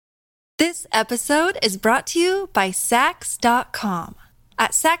This episode is brought to you by Sax.com.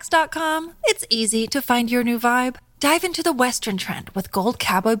 At Sax.com, it's easy to find your new vibe. Dive into the Western trend with gold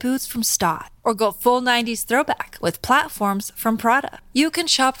cowboy boots from Stott, or go full 90s throwback with platforms from Prada. You can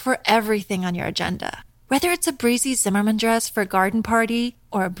shop for everything on your agenda, whether it's a breezy Zimmermann dress for a garden party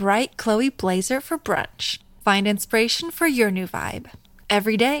or a bright Chloe blazer for brunch. Find inspiration for your new vibe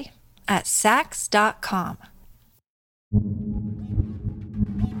every day at Sax.com.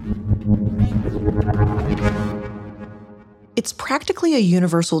 It's practically a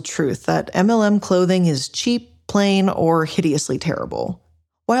universal truth that MLM clothing is cheap, plain, or hideously terrible.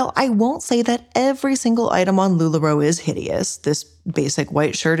 While I won't say that every single item on LuLaRoe is hideous, this basic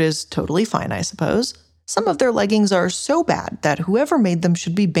white shirt is totally fine, I suppose. Some of their leggings are so bad that whoever made them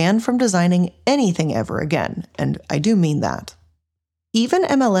should be banned from designing anything ever again, and I do mean that. Even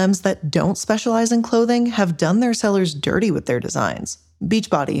MLMs that don't specialize in clothing have done their sellers dirty with their designs.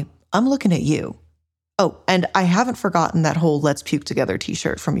 Beachbody, I'm looking at you. Oh, and I haven't forgotten that whole Let's Puke Together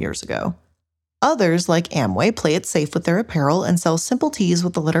t-shirt from years ago. Others, like Amway, play it safe with their apparel and sell simple tees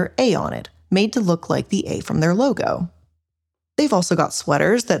with the letter A on it, made to look like the A from their logo. They've also got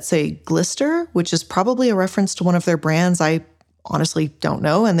sweaters that say Glister, which is probably a reference to one of their brands I honestly don't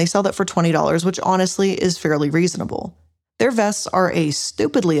know, and they sell that for $20, which honestly is fairly reasonable. Their vests are a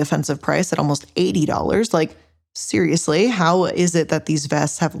stupidly offensive price at almost $80. Like, seriously, how is it that these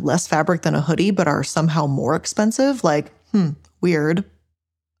vests have less fabric than a hoodie but are somehow more expensive? Like, weird.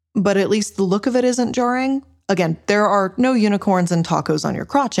 But at least the look of it isn't jarring. Again, there are no unicorns and tacos on your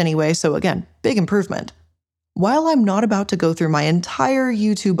crotch anyway, so again, big improvement. While I'm not about to go through my entire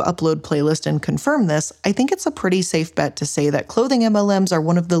YouTube upload playlist and confirm this, I think it's a pretty safe bet to say that clothing MLMs are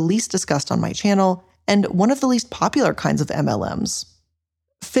one of the least discussed on my channel and one of the least popular kinds of MLMs.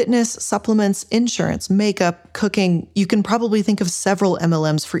 Fitness, supplements, insurance, makeup, cooking, you can probably think of several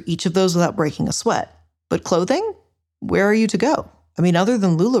MLMs for each of those without breaking a sweat. But clothing? Where are you to go? I mean, other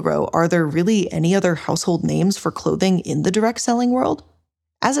than LuLaRoe, are there really any other household names for clothing in the direct selling world?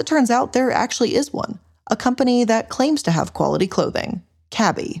 As it turns out, there actually is one, a company that claims to have quality clothing,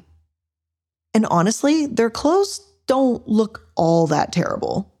 Cabi. And honestly, their clothes don't look all that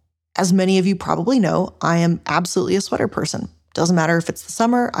terrible. As many of you probably know, I am absolutely a sweater person. Doesn't matter if it's the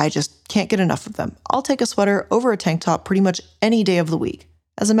summer, I just can't get enough of them. I'll take a sweater over a tank top pretty much any day of the week.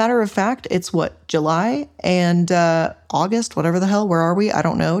 As a matter of fact, it's July and August, whatever the hell, where are we? I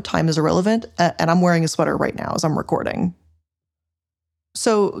don't know. Time is irrelevant. And I'm wearing a sweater right now as I'm recording.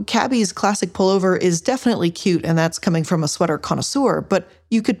 So Cabi's classic pullover is definitely cute, and that's coming from a sweater connoisseur, but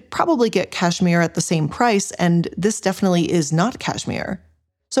you could probably get cashmere at the same price, and this definitely is not cashmere.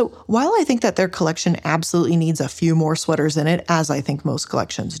 So while I think that their collection absolutely needs a few more sweaters in it, as I think most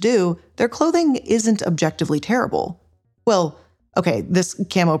collections do, their clothing isn't objectively terrible. Well, okay, this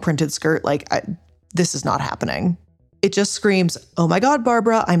camo printed skirt, this is not happening. It just screams, "Oh my God,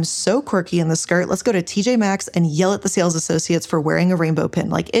 Barbara, I'm so quirky in this skirt. Let's go to TJ Maxx and yell at the sales associates for wearing a rainbow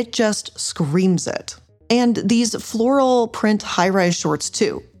pin." It just screams it. And these floral print high-rise shorts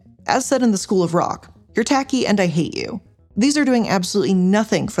too. As said in the School of Rock, you're tacky and I hate you. These are doing absolutely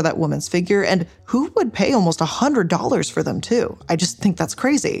nothing for that woman's figure, and who would pay almost $100 for them too? I just think that's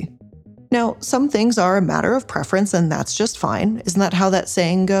crazy. Now, some things are a matter of preference, and that's just fine. Isn't that how that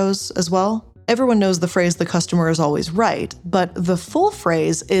saying goes as well? Everyone knows the phrase, "the customer is always right," but the full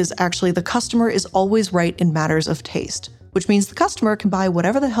phrase is actually, "the customer is always right in matters of taste," which means the customer can buy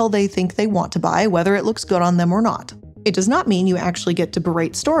whatever the hell they think they want to buy, whether it looks good on them or not. It does not mean you actually get to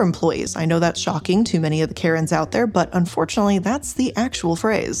berate store employees. I know that's shocking to many of the Karens out there, but unfortunately, that's the actual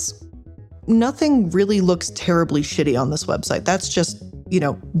phrase. Nothing really looks terribly shitty on this website. That's just,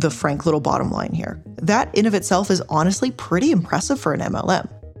 the frank little bottom line here. That in of itself is honestly pretty impressive for an MLM.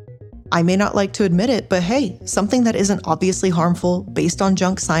 I may not like to admit it, but hey, something that isn't obviously harmful, based on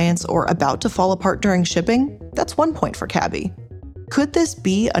junk science, or about to fall apart during shipping, that's 1 point for Cabi. Could this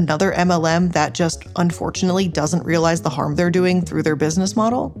be another MLM that just unfortunately doesn't realize the harm they're doing through their business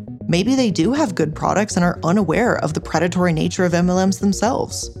model? Maybe they do have good products and are unaware of the predatory nature of MLMs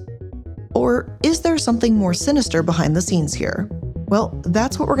themselves. Or is there something more sinister behind the scenes here? Well,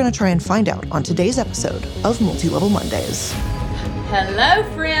 that's what we're going to try and find out on today's episode of Multi-Level Mondays. Hello,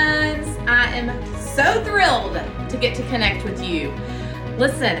 friends. I am so thrilled to get to connect with you.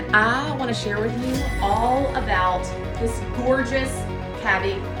 Listen, I want to share with you all about this gorgeous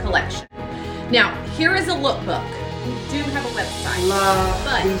Cabi collection. Now, here is a lookbook. We do have a website.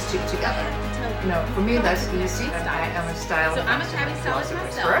 Love these two together. No, for me that's easy. And I am a stylist. So I'm a Cabi stylist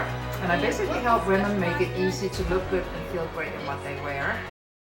myself. Correct. And I basically help women make it easy to look good and feel great in what they wear.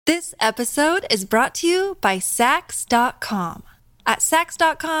 This episode is brought to you by Sax.com. At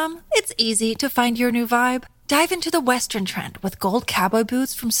Saks.com, it's easy to find your new vibe. Dive into the Western trend with gold cowboy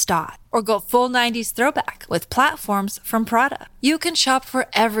boots from Stott, or go full 90s throwback with platforms from Prada. You can shop for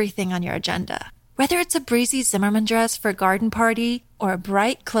everything on your agenda, whether it's a breezy Zimmermann dress for a garden party or a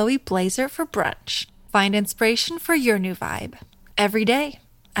bright Chloe blazer for brunch. Find inspiration for your new vibe every day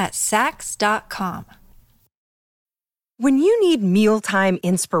at Saks.com. When you need mealtime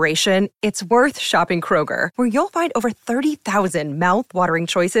inspiration, it's worth shopping Kroger, where you'll find over 30,000 mouth-watering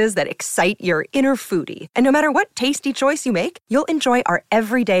choices that excite your inner foodie. And no matter what tasty choice you make, you'll enjoy our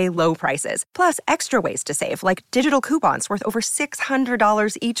everyday low prices, plus extra ways to save, like digital coupons worth over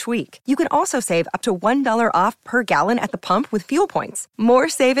 $600 each week. You can also save up to $1 off per gallon at the pump with fuel points. More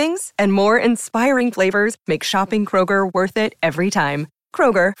savings and more inspiring flavors make shopping Kroger worth it every time.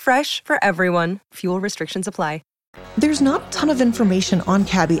 Kroger, fresh for everyone. Fuel restrictions apply. There's not a ton of information on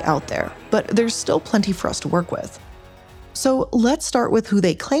Cabi out there, but there's still plenty for us to work with. So let's start with who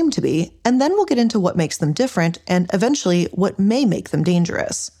they claim to be, and then we'll get into what makes them different and eventually what may make them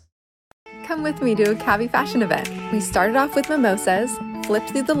dangerous. Come with me to a Cabi fashion event. We started off with mimosas,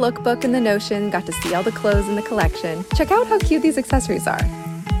 flipped through the lookbook and the Notion, got to see all the clothes in the collection. Check out how cute these accessories are.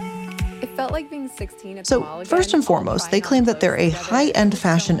 It felt like being 16 at the mall again. First and foremost, they claim that they're a high-end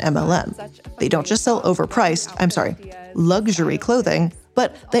fashion MLM. They don't just sell luxury clothing,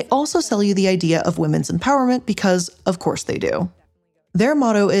 but they also sell you the idea of women's empowerment because, of course, they do. Their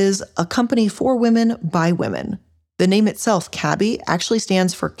motto is a company for women by women. The name itself, Cabi, actually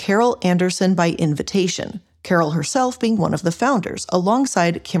stands for Carol Anderson by invitation, Carol herself being one of the founders,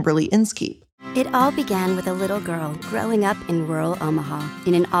 alongside Kimberly Inskeep. It all began with a little girl growing up in rural Omaha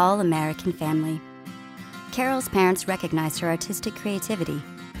in an all-American family. Carol's parents recognized her artistic creativity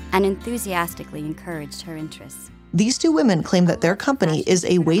and enthusiastically encouraged her interests. These two women claim that their company is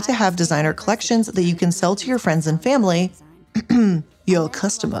a way to have designer collections that you can sell to your friends and family, your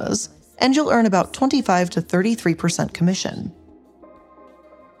customers, and you'll earn about 25 to 33% commission.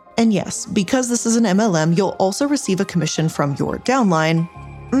 And yes, because this is an MLM, you'll also receive a commission from your downline.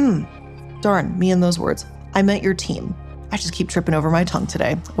 Darn, me and those words. I meant your team. I just keep tripping over my tongue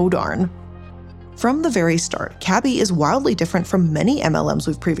today. Oh darn. From the very start, Cabi is wildly different from many MLMs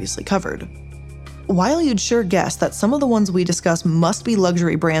we've previously covered. While you'd sure guess that some of the ones we discuss must be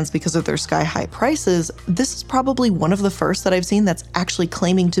luxury brands because of their sky-high prices, this is probably one of the first that I've seen that's actually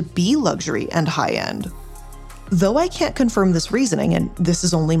claiming to be luxury and high-end. Though I can't confirm this reasoning, and this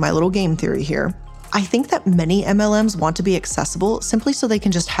is only my little game theory here, I think that many MLMs want to be accessible simply so they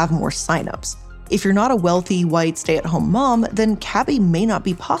can just have more signups. If you're not a wealthy, white, stay-at-home mom, then Cabi may not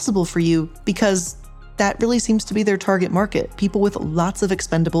be possible for you because that really seems to be their target market, people with lots of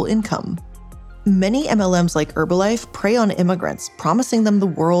expendable income. Many MLMs like Herbalife prey on immigrants, promising them the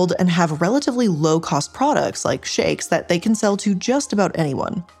world and have relatively low-cost products like shakes that they can sell to just about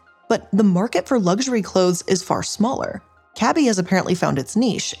anyone. But the market for luxury clothes is far smaller. Cabi has apparently found its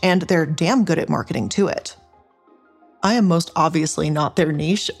niche, and they're damn good at marketing to it. I am most obviously not their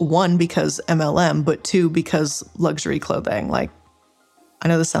niche, one, because MLM, but two, because luxury clothing. I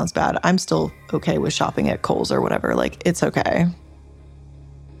know this sounds bad. I'm still okay with shopping at Kohl's or whatever. It's okay.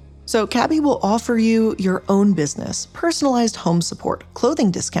 So Cabi will offer you your own business, personalized home support,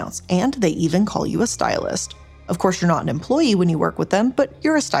 clothing discounts, and they even call you a stylist. Of course, you're not an employee when you work with them, but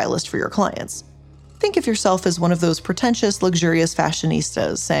you're a stylist for your clients. Think of yourself as one of those pretentious, luxurious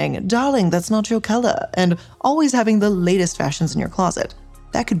fashionistas saying, "Darling, that's not your color," and always having the latest fashions in your closet.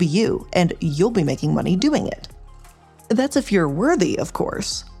 That could be you, and you'll be making money doing it. That's if you're worthy, of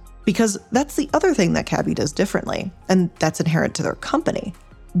course, because that's the other thing that Cabi does differently, and that's inherent to their company.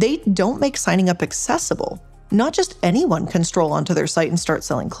 They don't make signing up accessible. Not just anyone can stroll onto their site and start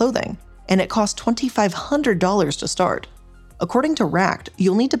selling clothing, and it costs $2,500 to start. According to Racked,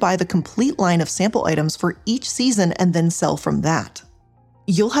 you'll need to buy the complete line of sample items for each season and then sell from that.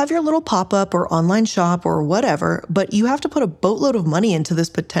 You'll have your little pop-up or online shop or whatever, but you have to put a boatload of money into this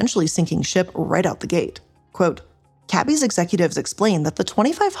potentially sinking ship right out the gate. Quote, Cabi's executives explain that the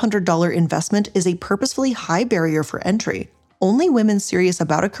 $2,500 investment is a purposefully high barrier for entry. Only women serious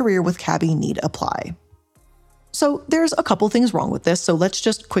about a career with Cabi need apply. So there's a couple things wrong with this, so let's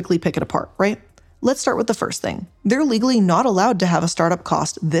just quickly pick it apart, right? Let's start with the first thing. They're legally not allowed to have a startup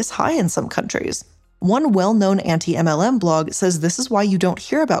cost this high in some countries. One well-known anti-MLM blog says this is why you don't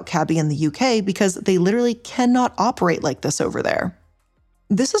hear about Cabi in the UK because they literally cannot operate like this over there.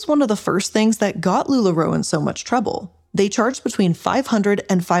 This is one of the first things that got LuLaRoe in so much trouble. They charged between $500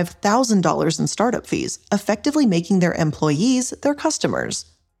 and $5,000 in startup fees, effectively making their employees their customers.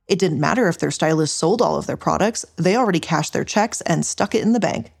 It didn't matter if their stylists sold all of their products, they already cashed their checks and stuck it in the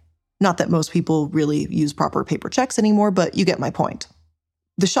bank. Not that most people really use proper paper checks anymore, but you get my point.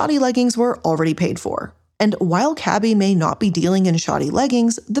 The shoddy leggings were already paid for. And while Cabi may not be dealing in shoddy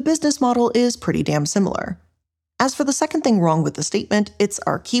leggings, the business model is pretty damn similar. As for the second thing wrong with the statement, it's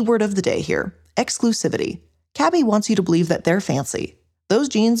our keyword of the day here, exclusivity. Cabi wants you to believe that they're fancy. Those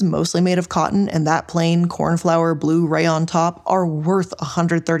jeans, mostly made of cotton, and that plain cornflower blue rayon top are worth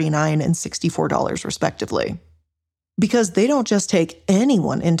 $139 and $64 respectively. Because they don't just take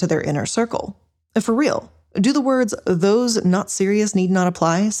anyone into their inner circle. For real, do the words, "those not serious need not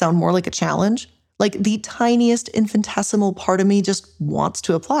apply," sound more like a challenge? Like the tiniest infinitesimal part of me just wants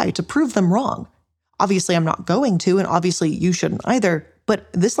to apply to prove them wrong. Obviously, I'm not going to, and obviously you shouldn't either, but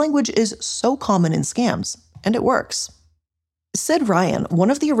this language is so common in scams, and it works. Sid Ryan, one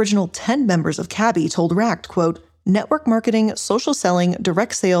of the original 10 members of Cabi, told Racked, quote, "Network marketing, social selling,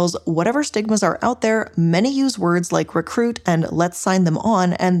 direct sales, whatever stigmas are out there, many use words like recruit and let's sign them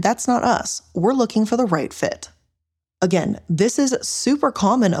on, and that's not us. We're looking for the right fit." Again, this is super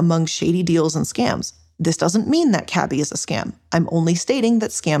common among shady deals and scams. This doesn't mean that Cabi is a scam. I'm only stating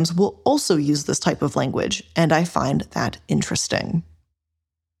that scams will also use this type of language, and I find that interesting.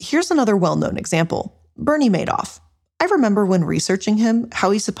 Here's another well-known example, Bernie Madoff. I remember when researching him, how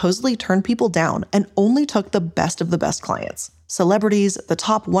he supposedly turned people down and only took the best of the best clients. Celebrities, the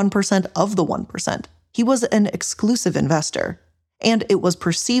top 1% of the 1%. He was an exclusive investor. And it was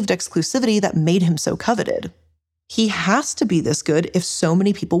perceived exclusivity that made him so coveted. He has to be this good if so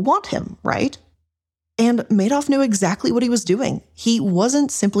many people want him, right? And Madoff knew exactly what he was doing. He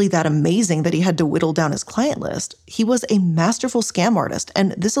wasn't simply that amazing that he had to whittle down his client list. He was a masterful scam artist,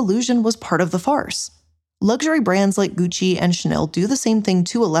 and this illusion was part of the farce. Luxury brands like Gucci and Chanel do the same thing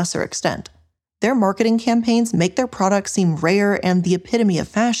to a lesser extent. Their marketing campaigns make their products seem rare and the epitome of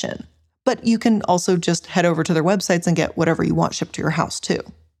fashion. But you can also just head over to their websites and get whatever you want shipped to your house too.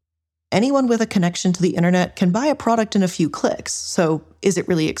 Anyone with a connection to the internet can buy a product in a few clicks, so is it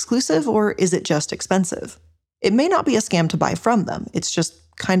really exclusive or is it just expensive? It may not be a scam to buy from them, it's just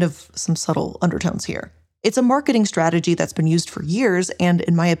kind of some subtle undertones here. It's a marketing strategy that's been used for years, and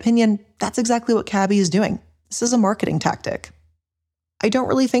in my opinion, that's exactly what Cabi is doing. This is a marketing tactic. I don't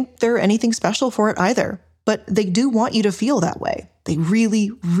really think they're anything special for it either, but they do want you to feel that way. They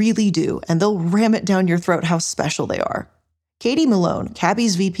really, really do, and they'll ram it down your throat how special they are. Katie Malone,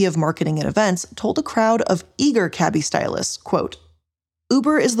 Cabi's VP of Marketing and Events, told a crowd of eager Cabi stylists, quote,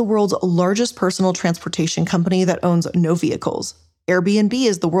 "Uber is the world's largest personal transportation company that owns no vehicles. Airbnb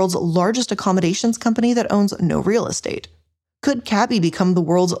is the world's largest accommodations company that owns no real estate. Could Cabi become the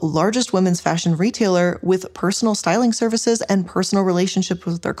world's largest women's fashion retailer with personal styling services and personal relationships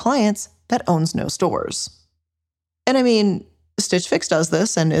with their clients that owns no stores?" And I mean, Stitch Fix does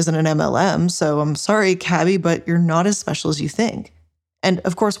this and isn't an MLM, so I'm sorry, Cabi, but you're not as special as you think. And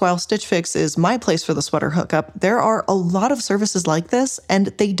of course, while Stitch Fix is my place for the sweater hookup, there are a lot of services like this, and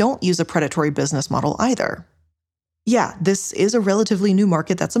they don't use a predatory business model either. Yeah, this is a relatively new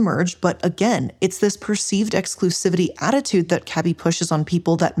market that's emerged, but again, it's this perceived exclusivity attitude that Cabi pushes on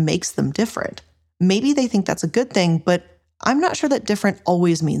people that makes them different. Maybe they think that's a good thing, but I'm not sure that different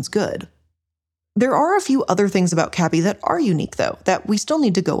always means good. There are a few other things about Cabi that are unique, though, that we still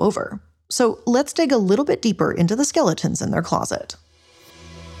need to go over. So let's dig a little bit deeper into the skeletons in their closet.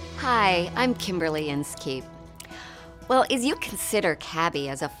 Hi, I'm Kimberly Inskeep. Well, as you consider Cabi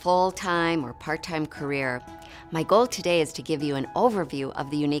as a full-time or part-time career, my goal today is to give you an overview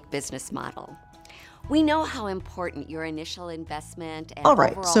of the unique business model. We know how important your initial investment and all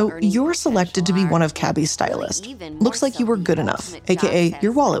right, so earning you're selected to be one of potential Cabi's are, really stylists. even Looks more like you were so good the enough, ultimate aka job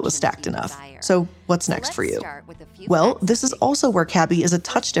your wallet was satisfaction stacked you enough. desire. So what's So next let's for you? start with a few Well, facts this is that make also where you Cabi is a the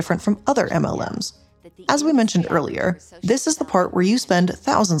touch first different from one other to know MLMs. that the As we mentioned industry earlier, offers this is the part where you spend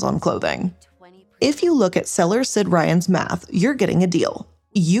thousands on clothing. If you look at seller Sid Ryan's math, you're getting a deal.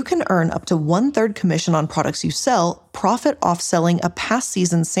 You can earn up to 1/3 commission on products you sell, profit off selling a past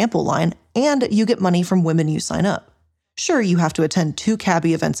season's sample line, and you get money from women you sign up. Sure, you have to attend 2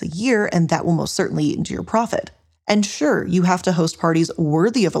 Cabi events a year, and that will most certainly eat into your profit. And sure, you have to host parties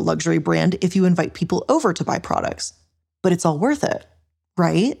worthy of a luxury brand if you invite people over to buy products. But it's all worth it,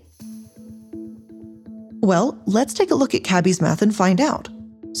 right? Well, let's take a look at Cabi's math and find out.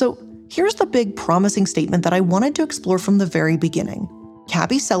 So here's the big promising statement that I wanted to explore from the very beginning.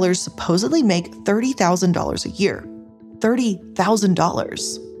 Cabi sellers supposedly make $30,000 a year.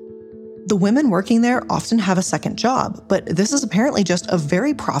 $30,000. The women working there often have a second job, but this is apparently just a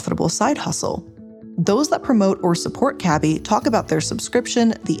very profitable side hustle. Those that promote or support Cabi talk about their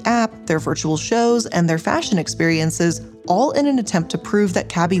subscription, the app, their virtual shows, and their fashion experiences, all in an attempt to prove that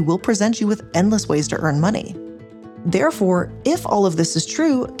Cabi will present you with endless ways to earn money. Therefore, if all of this is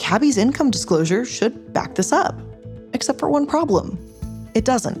true, Cabi's income disclosure should back this up. Except for one problem. It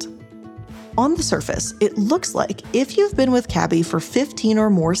doesn't. On the surface, it looks like if you've been with Cabi for 15 or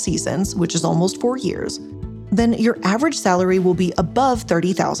more seasons, which is almost 4 years, then your average salary will be above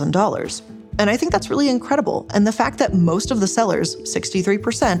 $30,000. And I think that's really incredible. And the fact that most of the sellers,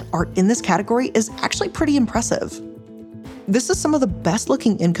 63%, are in this category is actually pretty impressive. This is some of the best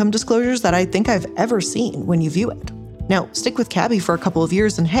looking income disclosures that I think I've ever seen when you view it. Now, stick with Cabi for a couple of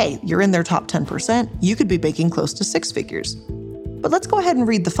years and hey, you're in their top 10%, you could be making close to 6 figures. But let's go ahead and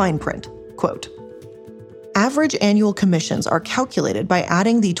read the fine print. Quote, average annual commissions are calculated by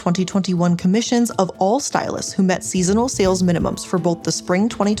adding the 2021 commissions of all stylists who met seasonal sales minimums for both the spring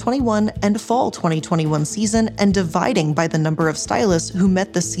 2021 and fall 2021 season and dividing by the number of stylists who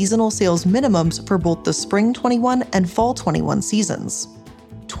met the seasonal sales minimums for both the spring 21 and fall 21 seasons.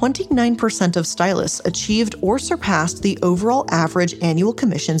 29% of stylists achieved or surpassed the overall average annual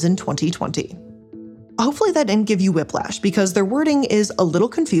commissions in 2020. Hopefully that didn't give you whiplash because their wording is a little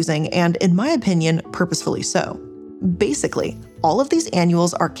confusing and, in my opinion, purposefully so. Basically, all of these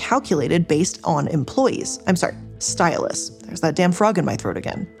annuals are calculated based on stylists, there's that damn frog in my throat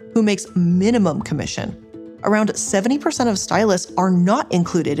again, who makes minimum commission. Around 70% of stylists are not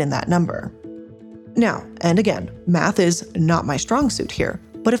included in that number. Now, and again, math is not my strong suit here,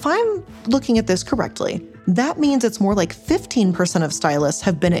 but if I'm looking at this correctly, that means it's more like 15% of stylists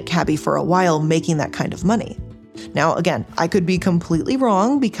have been at Cabi for a while making that kind of money. Now, again, I could be completely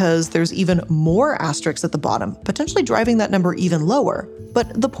wrong because there's even more asterisks at the bottom, potentially driving that number even lower.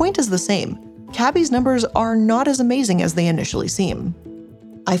 But the point is the same. Cabi's numbers are not as amazing as they initially seem.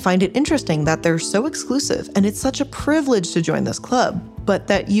 I find it interesting that they're so exclusive and it's such a privilege to join this club, but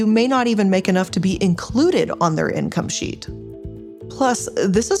that you may not even make enough to be included on their income sheet. Plus,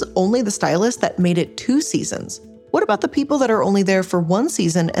 this is only the stylists that made it 2 seasons. What about the people that are only there for 1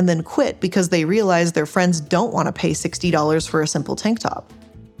 season and then quit because they realize their friends don't want to pay $60 for a simple tank top?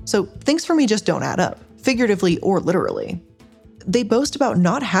 So things for me just don't add up, figuratively or literally. They boast about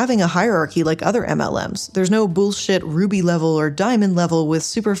not having a hierarchy like other MLMs. There's no bullshit ruby level or diamond level with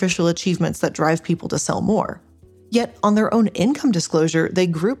superficial achievements that drive people to sell more. Yet, on their own income disclosure, they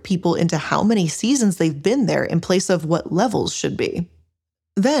group people into how many seasons they've been there in place of what levels should be.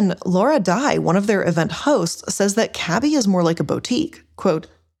 Then, Laura Dye, one of their event hosts, says that Cabi is more like a boutique. Quote,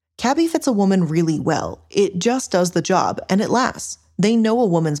 Cabi fits a woman really well. It just does the job, and it lasts. They know a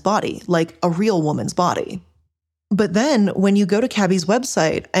woman's body, like a real woman's body. But then, when you go to Cabi's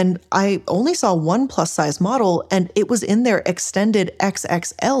website, and I only saw one plus-size model, and it was in their extended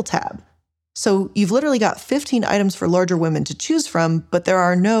XXL tab. So you've literally got 15 items for larger women to choose from, but there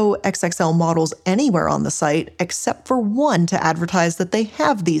are no XXL models anywhere on the site except for one to advertise that they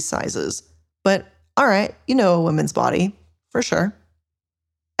have these sizes. But all right, you know a woman's body, for sure.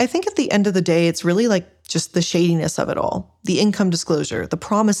 I think at the end of the day, it's really like just the shadiness of it all. The income disclosure, the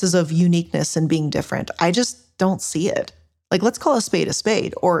promises of uniqueness and being different. I just don't see it. Like, let's call a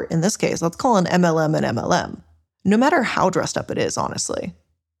spade, or in this case, let's call an MLM an MLM. No matter how dressed up it is, honestly.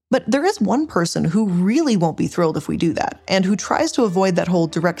 But there is one person who really won't be thrilled if we do that, and who tries to avoid that whole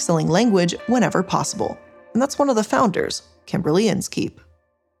direct selling language whenever possible. And that's one of the founders, Kimberly Inskeep.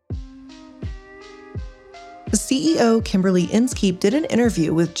 The CEO, Kimberly Inskeep, did an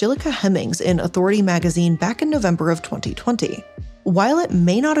interview with Jillica Hemmings in Authority magazine back in November of 2020. While it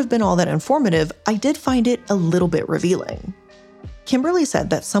may not have been all that informative, I did find it a little bit revealing. Kimberly said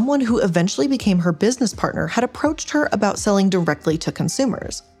that someone who eventually became her business partner had approached her about selling directly to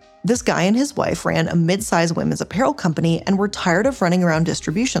consumers. This guy and his wife ran a mid-size women's apparel company and were tired of running around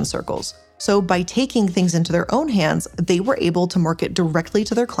distribution circles. So by taking things into their own hands, they were able to market directly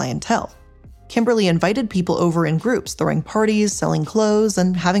to their clientele. Kimberly invited people over in groups, throwing parties, selling clothes,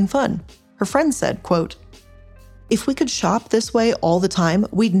 and having fun. Her friend said, quote, "If we could shop this way all the time,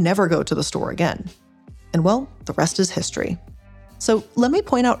 we'd never go to the store again." And well, the rest is history. So let me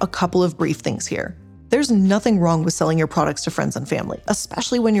point out a couple of brief things here. There's nothing wrong with selling your products to friends and family,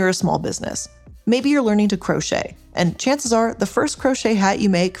 especially when you're a small business. Maybe you're learning to crochet, and chances are the first crochet hat you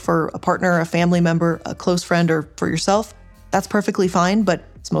make for a partner, a family member, a close friend, or for yourself, that's perfectly fine, but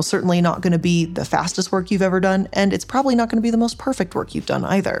it's most certainly not going to be the fastest work you've ever done, and it's probably not going to be the most perfect work you've done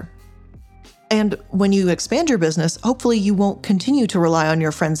either. And when you expand your business, hopefully you won't continue to rely on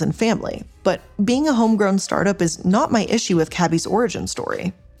your friends and family. But being a homegrown startup is not my issue with Cabi's origin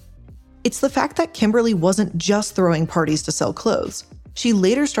story. It's the fact that Kimberly wasn't just throwing parties to sell clothes. She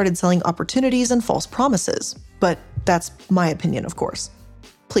later started selling opportunities and false promises. But that's my opinion, of course.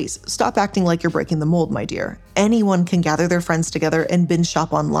 Please, stop acting like you're breaking the mold, my dear. Anyone can gather their friends together and binge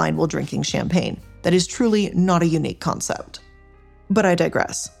shop online while drinking champagne. That is truly not a unique concept. But I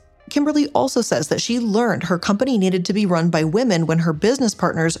digress. Kimberly also says that she learned her company needed to be run by women when her business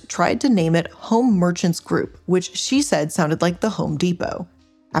partners tried to name it Home Merchants Group, which she said sounded like the Home Depot.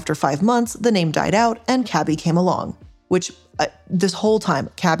 After 5 months, the name died out and Cabi came along, which this whole time,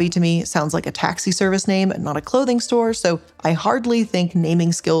 Cabi to me sounds like a taxi service name and not a clothing store, so I hardly think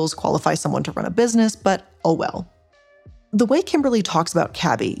naming skills qualify someone to run a business, but oh well. The way Kimberly talks about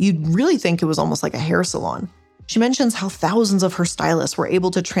Cabi, you'd really think it was almost like a hair salon. She mentions how thousands of her stylists were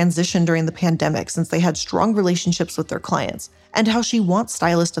able to transition during the pandemic since they had strong relationships with their clients, and how she wants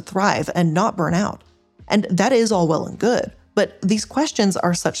stylists to thrive and not burn out. And that is all well and good, but these questions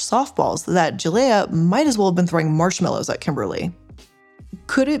are such softballs that Jalea might as well have been throwing marshmallows at Kimberly.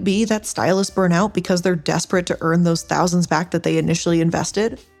 Could it be that stylists burn out because they're desperate to earn those thousands back that they initially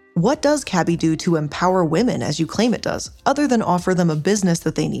invested? What does Cabi do to empower women as you claim it does, other than offer them a business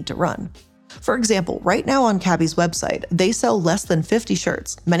that they need to run? For example, right now on Cabi's website, they sell less than 50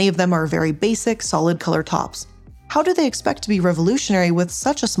 shirts. Many of them are very basic, solid color tops. How do they expect to be revolutionary with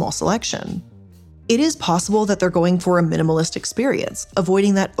such a small selection? It is possible that they're going for a minimalist experience,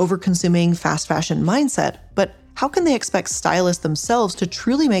 avoiding that over-consuming fast fashion mindset, but how can they expect stylists themselves to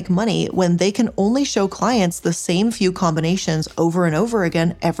truly make money when they can only show clients the same few combinations over and over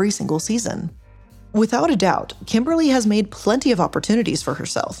again every single season? Without a doubt, Kimberly has made plenty of opportunities for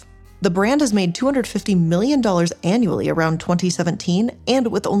herself. The brand has made $250 million annually around 2017,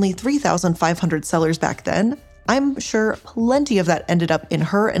 and with only 3,500 sellers back then, I'm sure plenty of that ended up in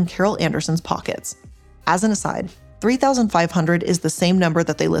her and Carol Anderson's pockets. As an aside, 3,500 is the same number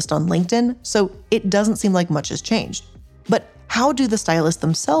that they list on LinkedIn, so it doesn't seem like much has changed. But how do the stylists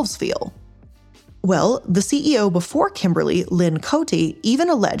themselves feel? Well, the CEO before Kimberly, Lynn Cote, even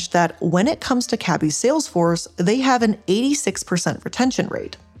alleged that when it comes to Cabi's sales force, they have an 86% retention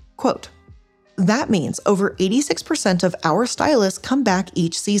rate. Quote, "That means over 86% of our stylists come back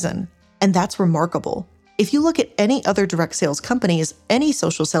each season, and that's remarkable. If you look at any other direct sales companies, any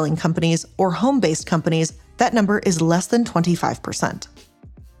social selling companies, or home-based companies, that number is less than 25%.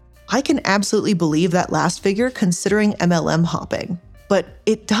 I can absolutely believe that last figure considering MLM hopping, but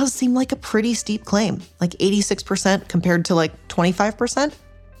it does seem like a pretty steep claim, like 86% compared to like 25%.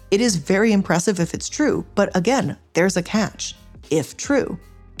 It is very impressive if it's true, but again, there's a catch. If true,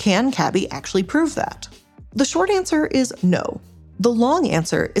 can Cabi actually prove that? The short answer is no. The long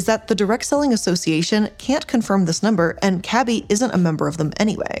answer is that the Direct Selling Association can't confirm this number, and Cabi isn't a member of them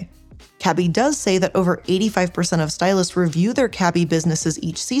anyway. Cabi does say that over 85% of stylists review their Cabi businesses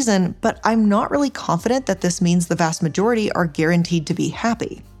each season, but I'm not really confident that this means the vast majority are guaranteed to be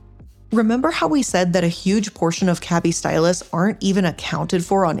happy. Remember how we said that a huge portion of Cabi stylists aren't even accounted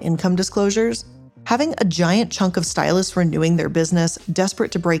for on income disclosures? Having a giant chunk of stylists renewing their business,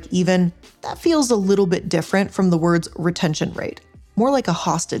 desperate to break even, that feels a little bit different from the words retention rate. More like a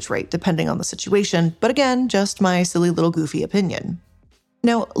hostage rate, depending on the situation, but again, just my silly little goofy opinion.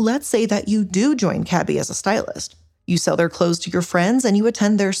 Now, let's say that you do join Cabi as a stylist. You sell their clothes to your friends and you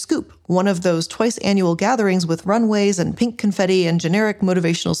attend their Scoop, one of those twice annual gatherings with runways and pink confetti and generic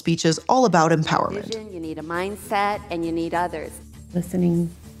motivational speeches all about empowerment. You need a mindset and you need others. Listening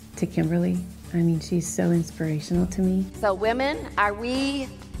to Kimberly, I mean, she's so inspirational to me. So women, are we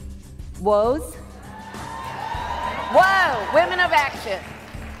woes? Whoa, women of action.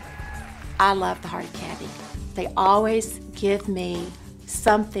 I love the Heart of Cabi. They always give me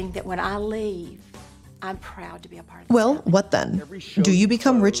something that when I leave, I'm proud to be a part of. Well, what then? Do you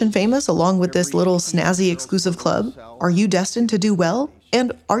become rich and famous along with this little snazzy exclusive club? Are you destined to do well?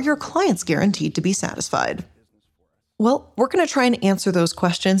 And are your clients guaranteed to be satisfied? Well, we're going to try and answer those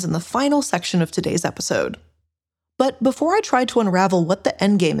questions in the final section of today's episode. But before I try to unravel what the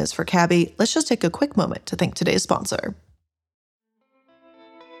end game is for Cabi, let's just take a quick moment to thank today's sponsor.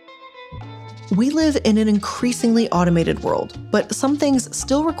 We live in an increasingly automated world, but some things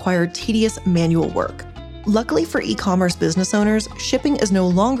still require tedious manual work. Luckily for e-commerce business owners, shipping is no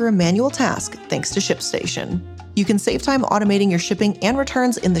longer a manual task thanks to ShipStation. You can save time automating your shipping and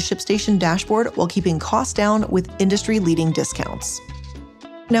returns in the ShipStation dashboard while keeping costs down with industry-leading discounts.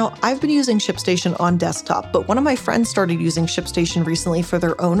 Now, I've been using ShipStation on desktop, but one of my friends started using ShipStation recently for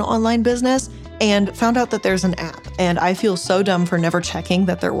their own online business and found out that there's an app. And I feel so dumb for never checking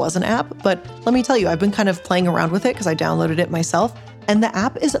that there was an app, but let me tell you, I've been kind of playing around with it because I downloaded it myself. And the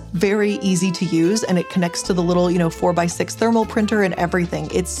app is very easy to use and it connects to the little, 4x6 thermal printer and everything.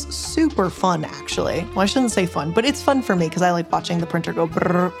 It's super fun, actually. Well, I shouldn't say fun, but it's fun for me because I like watching the printer go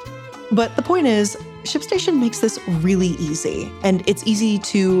brrr. But the point is, ShipStation makes this really easy, and it's easy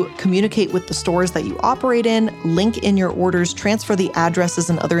to communicate with the stores that you operate in, link in your orders, transfer the addresses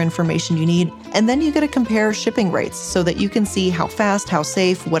and other information you need, and then you get to compare shipping rates so that you can see how fast, how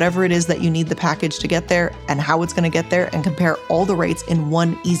safe, whatever it is that you need the package to get there, and how it's going to get there, and compare all the rates in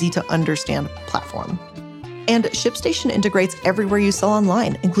one easy-to-understand platform. And ShipStation integrates everywhere you sell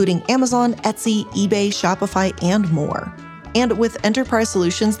online, including Amazon, Etsy, eBay, Shopify, and more. And with enterprise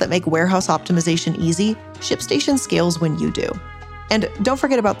solutions that make warehouse optimization easy, ShipStation scales when you do. And don't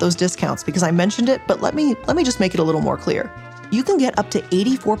forget about those discounts because I mentioned it, but let me just make it a little more clear. You can get up to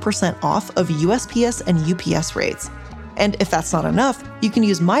 84% off of USPS and UPS rates. And if that's not enough, you can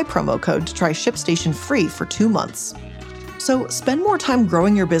use my promo code to try ShipStation free for 2 months. So spend more time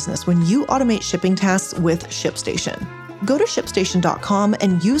growing your business when you automate shipping tasks with ShipStation. Go to ShipStation.com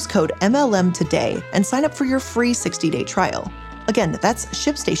and use code MLM today and sign up for your free 60-day trial. Again, that's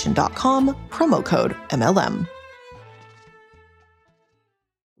ShipStation.com, promo code MLM.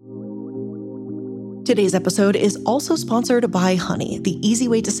 Today's episode is also sponsored by Honey, the easy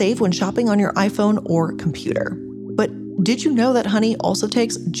way to save when shopping on your iPhone or computer. But did you know that Honey also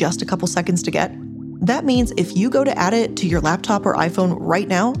takes just a couple seconds to get? That means if you go to add it to your laptop or iPhone right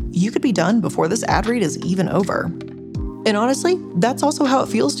now, you could be done before this ad read is even over. And honestly, that's also how it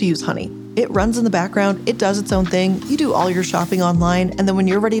feels to use Honey. It runs in the background, it does its own thing, you do all your shopping online, and then when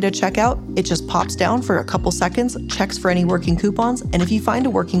you're ready to check out, it just pops down for a couple seconds, checks for any working coupons, and if you find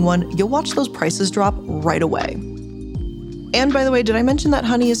a working one, you'll watch those prices drop right away. And by the way, did I mention that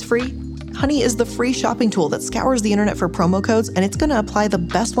Honey is free? Honey is the free shopping tool that scours the internet for promo codes, and it's going to apply the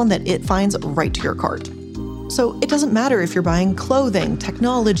best one that it finds right to your cart. So it doesn't matter if you're buying clothing,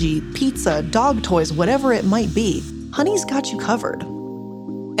 technology, pizza, dog toys, whatever it might be, Honey's got you covered.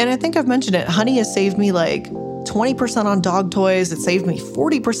 And I think I've mentioned it, Honey has saved me like 20% on dog toys, it saved me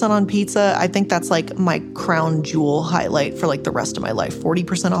 40% on pizza. I think that's like my crown jewel highlight for like the rest of my life,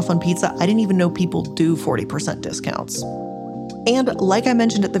 40% off on pizza. I didn't even know people do 40% discounts. And like I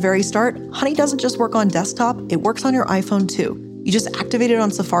mentioned at the very start, Honey doesn't just work on desktop, it works on your iPhone too. You just activate it on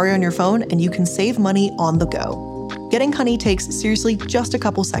Safari on your phone and you can save money on the go. Getting Honey takes seriously just a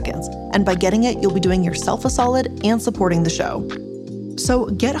couple seconds, and by getting it, you'll be doing yourself a solid and supporting the show. So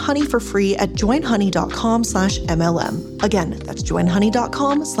get Honey for free at joinhoney.com/MLM. Again, that's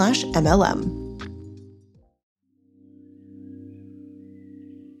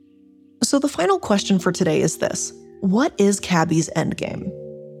joinhoney.com/MLM. So the final question for today is this: what is Cabi's endgame?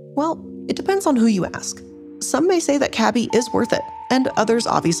 Well, it depends on who you ask. Some may say that Cabi is worth it, and others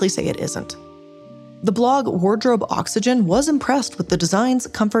obviously say it isn't. The blog Wardrobe Oxygen was impressed with the designs,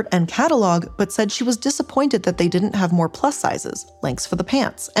 comfort, and catalog, but said she was disappointed that they didn't have more plus sizes, lengths for the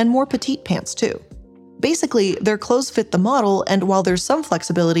pants, and more petite pants too. Basically, their clothes fit the model, and while there's some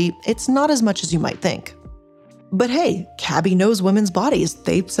flexibility, it's not as much as you might think. But hey, Cabi knows women's bodies.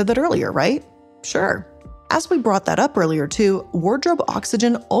 They said that earlier, right? Sure. As we brought that up earlier too, Wardrobe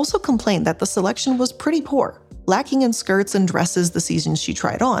Oxygen also complained that the selection was pretty poor, lacking in skirts and dresses the seasons she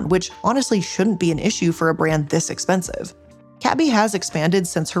tried on, which honestly shouldn't be an issue for a brand this expensive. Cabi has expanded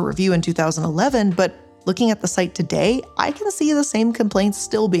since her review in 2011, but looking at the site today, I can see the same complaints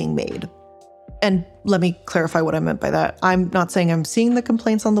still being made. And let me clarify what I meant by that. I'm not saying I'm seeing the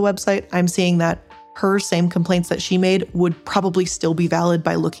complaints on the website, I'm seeing that her same complaints that she made would probably still be valid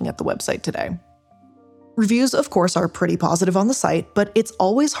by looking at the website today. Reviews, of course, are pretty positive on the site, but it's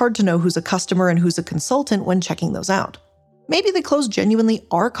always hard to know who's a customer and who's a consultant when checking those out. Maybe the clothes genuinely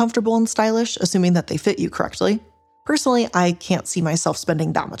are comfortable and stylish, assuming that they fit you correctly. Personally, I can't see myself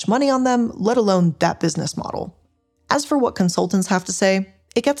spending that much money on them, let alone that business model. As for what consultants have to say,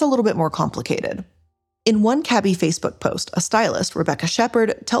 it gets a little bit more complicated. In one Cabi Facebook post, a stylist, Rebecca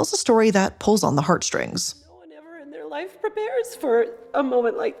Shepard, tells a story that pulls on the heartstrings. No one ever in their life prepares for a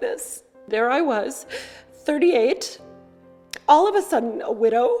moment like this. There I was, 38, all of a sudden a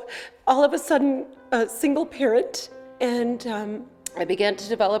widow, all of a sudden a single parent, and I began to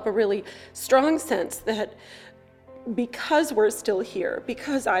develop a really strong sense that because we're still here,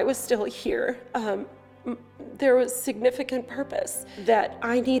 because I was still here, there was significant purpose that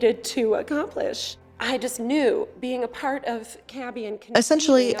I needed to accomplish. I just knew being a part of Cabi and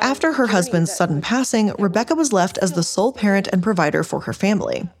essentially, after her husband's sudden passing, Rebecca was left as the sole parent and provider for her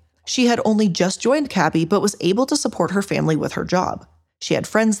family. She had only just joined Cabi, but was able to support her family with her job. She had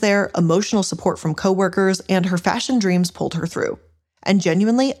friends there, emotional support from coworkers, and her fashion dreams pulled her through. And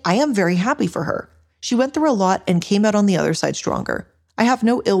genuinely, I am very happy for her. She went through a lot and came out on the other side stronger. I have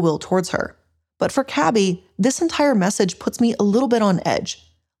no ill will towards her. But for Cabi, this entire message puts me a little bit on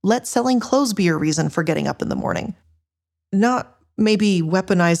edge. Let selling clothes be your reason for getting up in the morning. Not maybe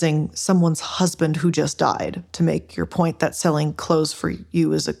weaponizing someone's husband who just died to make your point that selling clothes for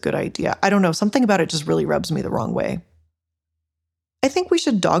you is a good idea. I don't know, something about it just really rubs me the wrong way. I think we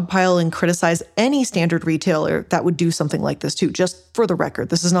should dogpile and criticize any standard retailer that would do something like this too, just for the record.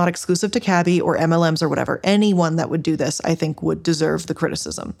 This is not exclusive to Cabi or MLMs or whatever. Anyone that would do this, I think, would deserve the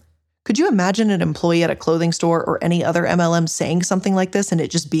criticism. Could you imagine an employee at a clothing store or any other MLM saying something like this and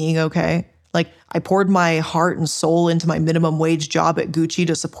it just being okay? Like, I poured my heart and soul into my minimum wage job at Gucci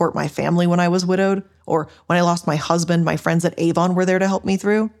to support my family when I was widowed, or when I lost my husband, my friends at Avon were there to help me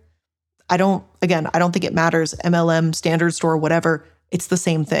through. I don't think it matters, MLM, standard store, whatever. It's the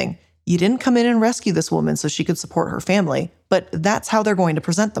same thing. You didn't come in and rescue this woman so she could support her family, but that's how they're going to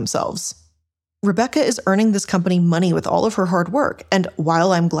present themselves. Rebecca is earning this company money with all of her hard work, and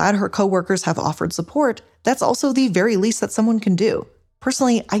while I'm glad her coworkers have offered support, that's also the very least that someone can do.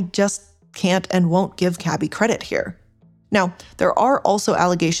 Personally, I just can't and won't give Cabi credit here. Now, there are also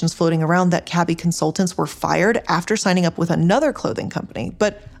allegations floating around that Cabi consultants were fired after signing up with another clothing company,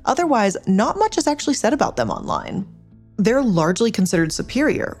 but otherwise, not much is actually said about them online. They're largely considered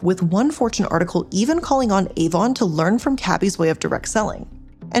superior, with one Fortune article even calling on Avon to learn from Cabi's way of direct selling.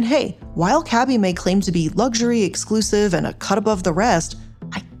 And hey, while Cabi may claim to be luxury, exclusive, and a cut above the rest,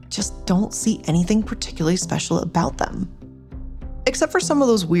 I just don't see anything particularly special about them. Except for some of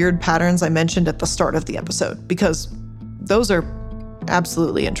those weird patterns I mentioned at the start of the episode, because those are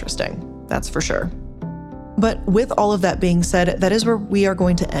absolutely interesting, that's for sure. But with all of that being said, that is where we are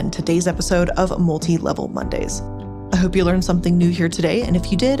going to end today's episode of Multi-Level Mondays. I hope you learned something new here today, and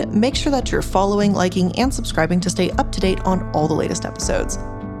if you did, make sure that you're following, liking, and subscribing to stay up to date on all the latest episodes.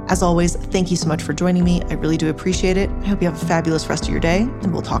 As always, thank you so much for joining me. I really do appreciate it. I hope you have a fabulous rest of your day,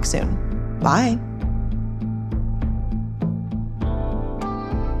 and we'll talk soon. Bye.